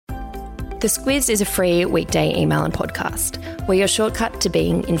The Squiz is a free weekday email and podcast. We're your shortcut to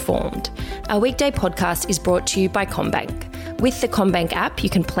being informed. Our weekday podcast is brought to you by CommBank. With the CommBank app, you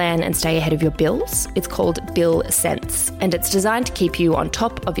can plan and stay ahead of your bills. It's called Bill Sense, and it's designed to keep you on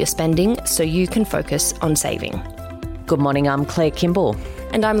top of your spending so you can focus on saving. Good morning, I'm Claire Kimball.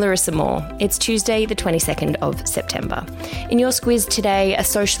 And I'm Larissa Moore. It's Tuesday, the 22nd of September. In your Squiz today, a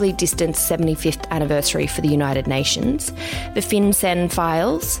socially distanced 75th anniversary for the United Nations, the FinCEN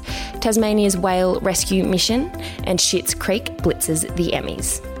files, Tasmania's whale rescue mission, and Schitts Creek blitzes the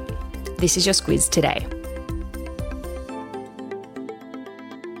Emmys. This is your Squiz today.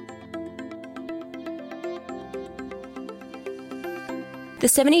 The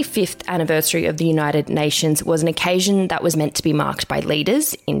 75th anniversary of the United Nations was an occasion that was meant to be marked by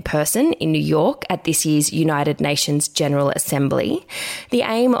leaders in person in New York at this year's United Nations General Assembly. The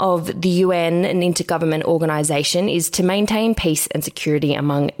aim of the UN, an intergovernmental organisation, is to maintain peace and security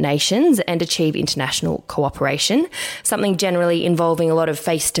among nations and achieve international cooperation, something generally involving a lot of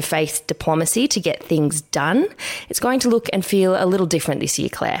face-to-face diplomacy to get things done. It's going to look and feel a little different this year,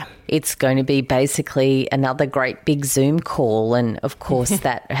 Claire. It's going to be basically another great big Zoom call, and of course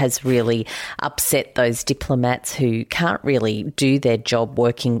that has really upset those diplomats who can't really do their job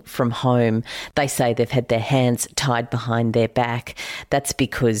working from home. They say they've had their hands tied behind their back. That's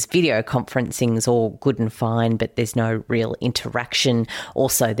because video conferencing is all good and fine, but there's no real interaction.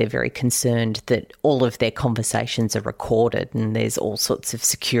 Also, they're very concerned that all of their conversations are recorded, and there's all sorts of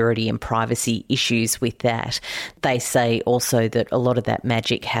security and privacy issues with that. They say also that a lot of that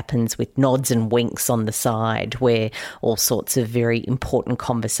magic happens with nods and winks on the side, where all sorts of very important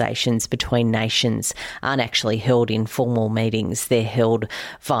conversations between nations aren't actually held in formal meetings. They're held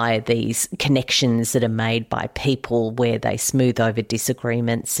via these connections that are made by people where they smooth over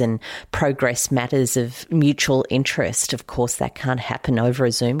disagreements and progress matters of mutual interest. Of course, that can't happen over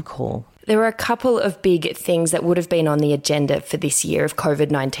a Zoom call. There were a couple of big things that would have been on the agenda for this year if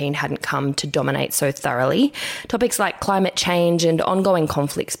COVID-19 hadn't come to dominate so thoroughly. Topics like climate change and ongoing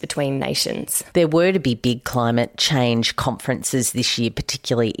conflicts between nations. There were to be big climate change conferences this year,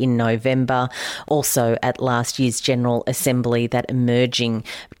 particularly in November. Also at last year's General Assembly, that emerging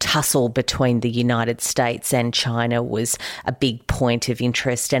tussle between the United States and China was a big point of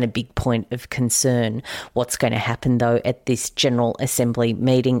interest and a big point of concern. What's going to happen, though, at this General Assembly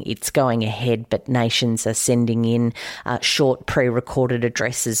meeting? It's going ahead, but nations are sending in short pre-recorded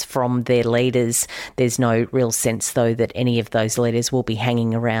addresses from their leaders. There's no real sense, though, that any of those leaders will be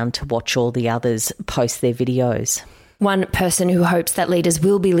hanging around to watch all the others post their videos. One person who hopes that leaders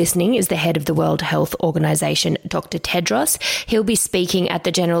will be listening is the head of the World Health Organization, Dr. Tedros. He'll be speaking at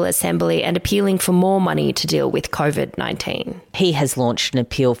the General Assembly and appealing for more money to deal with COVID-19. He has launched an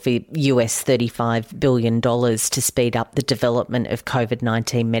appeal for US $35 billion to speed up the development of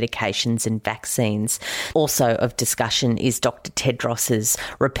COVID-19 medications and vaccines. Also of discussion is Dr. Tedros's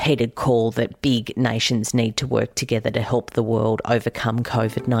repeated call that big nations need to work together to help the world overcome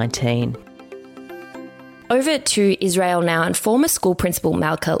COVID-19. Over to Israel now, and former school principal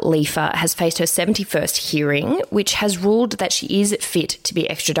Malka Leifer has faced her 71st hearing, which has ruled that she is fit to be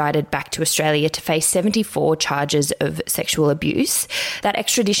extradited back to Australia to face 74 charges of sexual abuse. That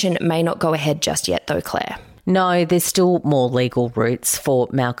extradition may not go ahead just yet, though, Claire. No, there's still more legal routes for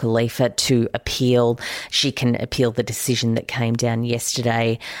Malka Leifer to appeal. She can appeal the decision that came down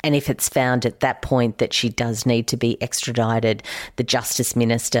yesterday. And if it's found at that point that she does need to be extradited, the Justice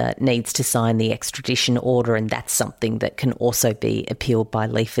Minister needs to sign the extradition order, and that's something that can also be appealed by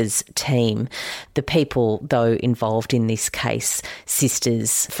Leifer's team. The people, though, involved in this case,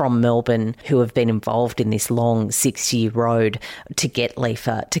 sisters from Melbourne who have been involved in this long 6-year road to get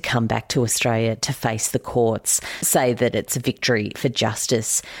Leifer to come back to Australia to face the court, say that it's a victory for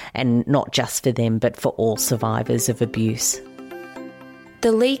justice, and not just for them but for all survivors of abuse.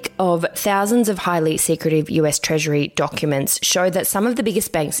 The leak of thousands of highly secretive US Treasury documents showed that some of the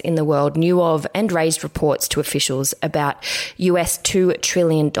biggest banks in the world knew of and raised reports to officials about US $2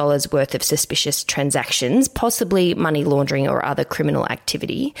 trillion worth of suspicious transactions, possibly money laundering or other criminal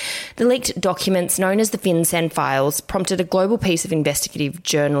activity. The leaked documents, known as the FinCEN files, prompted a global piece of investigative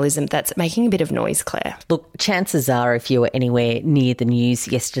journalism that's making a bit of noise, Claire. Look, chances are if you were anywhere near the news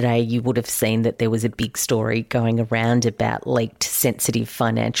yesterday, you would have seen that there was a big story going around about leaked sensitive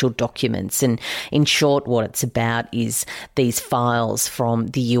financial documents. And in short, what it's about is these files from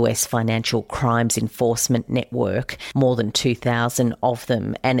the US Financial Crimes Enforcement Network, more than 2,000 of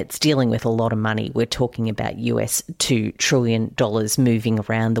them, and it's dealing with a lot of money. We're talking about US $2 trillion moving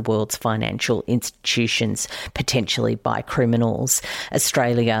around the world's financial institutions, potentially by criminals.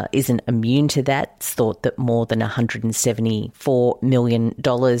 Australia isn't immune to that. It's thought that more than $174 million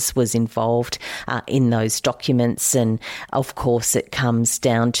was involved in those documents. And of course, it comes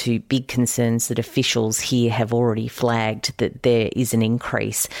down to big concerns that officials here have already flagged that there is an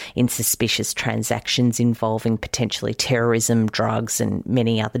increase in suspicious transactions involving potentially terrorism, drugs, and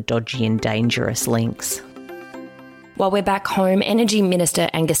many other dodgy and dangerous links. While we're back home, Energy Minister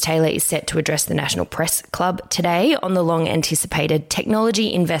Angus Taylor is set to address the National Press Club today on the long-anticipated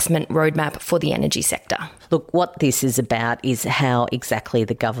technology investment roadmap for the energy sector. Look, what this is about is how exactly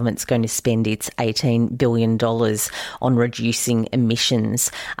the government's going to spend its $18 billion on reducing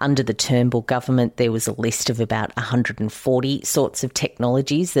emissions. Under the Turnbull government, there was a list of about 140 sorts of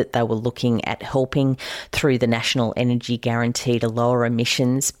technologies that they were looking at helping through the National Energy Guarantee to lower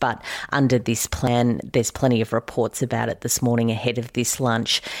emissions. But under this plan, there's plenty of reports about it this morning ahead of this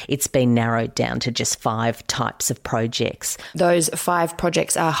lunch. It's been narrowed down to just 5 types of projects. Those 5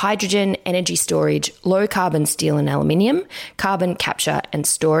 projects are hydrogen, energy storage, low-carbon steel and aluminium, carbon capture and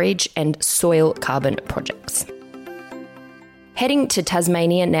storage, and soil carbon projects. Heading to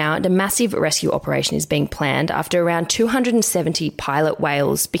Tasmania now, the massive rescue operation is being planned after around 270 pilot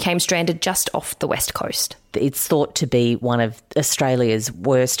whales became stranded just off the west coast. It's thought to be one of Australia's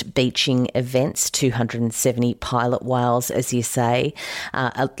worst beaching events, 270 pilot whales, as you say.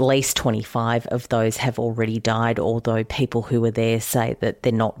 At least 25 of those have already died, although people who were there say that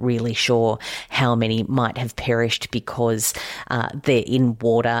they're not really sure how many might have perished because they're in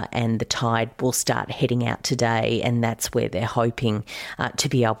water and the tide will start heading out today, and that's where they're hoping to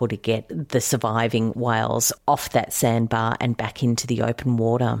be able to get the surviving whales off that sandbar and back into the open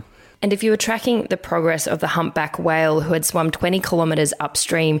water. And if you were tracking the progress of the humpback whale who had swum 20 kilometres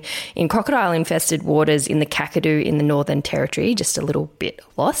upstream in crocodile-infested waters in the Kakadu in the Northern Territory, just a little bit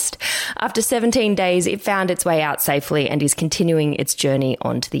lost, after 17 days it found its way out safely and is continuing its journey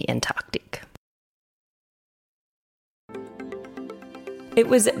onto the Antarctic. It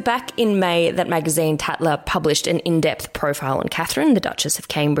was back in May that magazine Tatler published an in-depth profile on Catherine, the Duchess of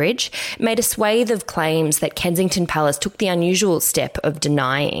Cambridge. It made a swathe of claims that Kensington Palace took the unusual step of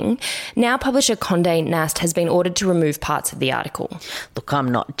denying. Now publisher Condé Nast has been ordered to remove parts of the article. Look,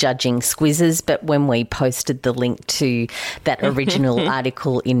 I'm not judging squizzes, but when we posted the link to that original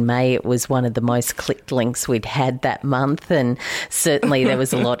article in May, it was one of the most clicked links we'd had that month, and certainly there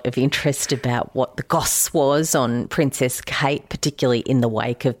was a lot of interest about what the goss was on Princess Kate, particularly in the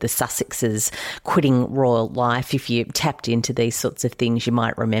wake of the Sussexes quitting royal life. If you tapped into these sorts of things, you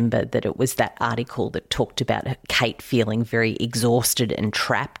might remember that it was that article that talked about Kate feeling very exhausted and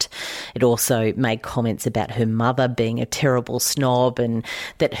trapped. It also made comments about her mother being a terrible snob and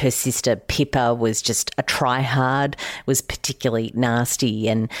that her sister Pippa was just a try-hard, was particularly nasty,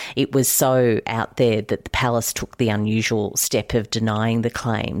 and it was so out there that the palace took the unusual step of denying the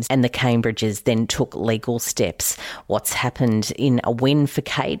claims, and the Cambridges then took legal steps. What's happened in a win for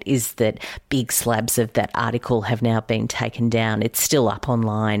Kate is that big slabs of that article have now been taken down. It's still up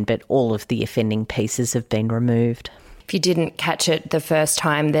online, but all of the offending pieces have been removed. If you didn't catch it the first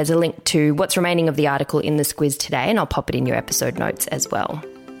time, there's a link to what's remaining of the article in the Squiz today, and I'll pop it in your episode notes as well.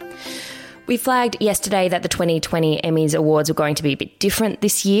 We flagged yesterday that the 2020 Emmys Awards were going to be a bit different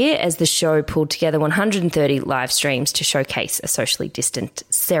this year as the show pulled together 130 live streams to showcase a socially distant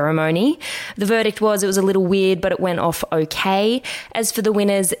ceremony. The verdict was it was a little weird, but it went off okay. As for the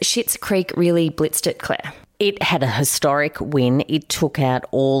winners, Schitts Creek really blitzed it, Claire. It had a historic win. It took out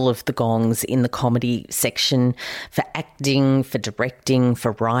all of the gongs in the comedy section for acting, for directing,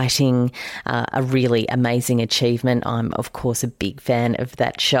 for writing. A really amazing achievement. I'm, of course, a big fan of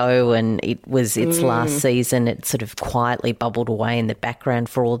that show, and it was its last season. It sort of quietly bubbled away in the background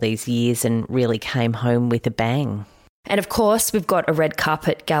for all these years and really came home with a bang. And of course, we've got a red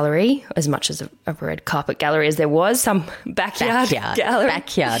carpet gallery, as much as a red carpet gallery as there was, some backyard gallery.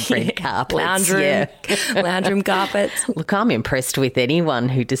 Backyard red carpets. Lounge room carpets. Look, I'm impressed with anyone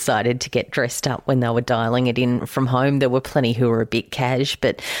who decided to get dressed up when they were dialing it in from home. There were plenty who were a bit cash,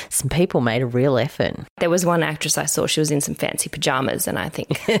 but some people made a real effort. There was one actress I saw, she was in some fancy pyjamas, and I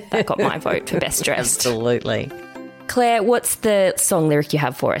think that got my vote for best dressed. Absolutely. Claire, what's the song lyric you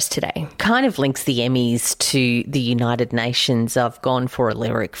have for us today? Kind of links the Emmys to the United Nations. I've gone for a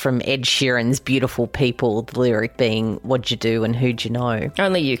lyric from Ed Sheeran's Beautiful People, the lyric being, what'd you do and who'd you know?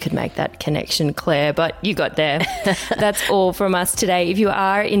 Only you could make that connection, Claire, but you got there. That's all from us today. If you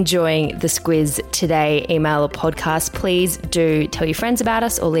are enjoying the Squiz today, email or podcast, please do tell your friends about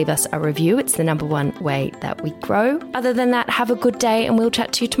us or leave us a review. It's the number one way that we grow. Other than that, have a good day and we'll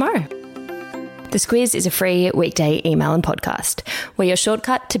chat to you tomorrow. The Squiz is a free weekday email and podcast. We're your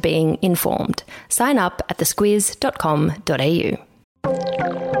shortcut to being informed. Sign up at thesquiz.com.au.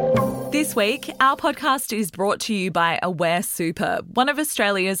 This week, our podcast is brought to you by Aware Super, one of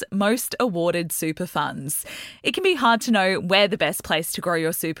Australia's most awarded super funds. It can be hard to know where the best place to grow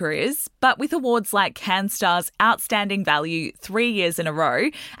your super is, but with awards like CanStar's Outstanding Value 3 years in a row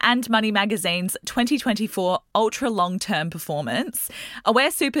and Money Magazine's 2024 Ultra Long-Term Performance,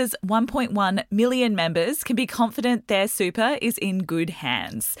 Aware Super's 1.1 million members can be confident their super is in good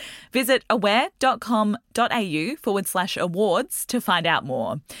hands. Visit aware.com.au/awards to find out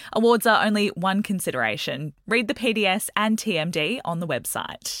more. Awards are only one consideration. Read the PDS and TMD on the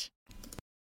website.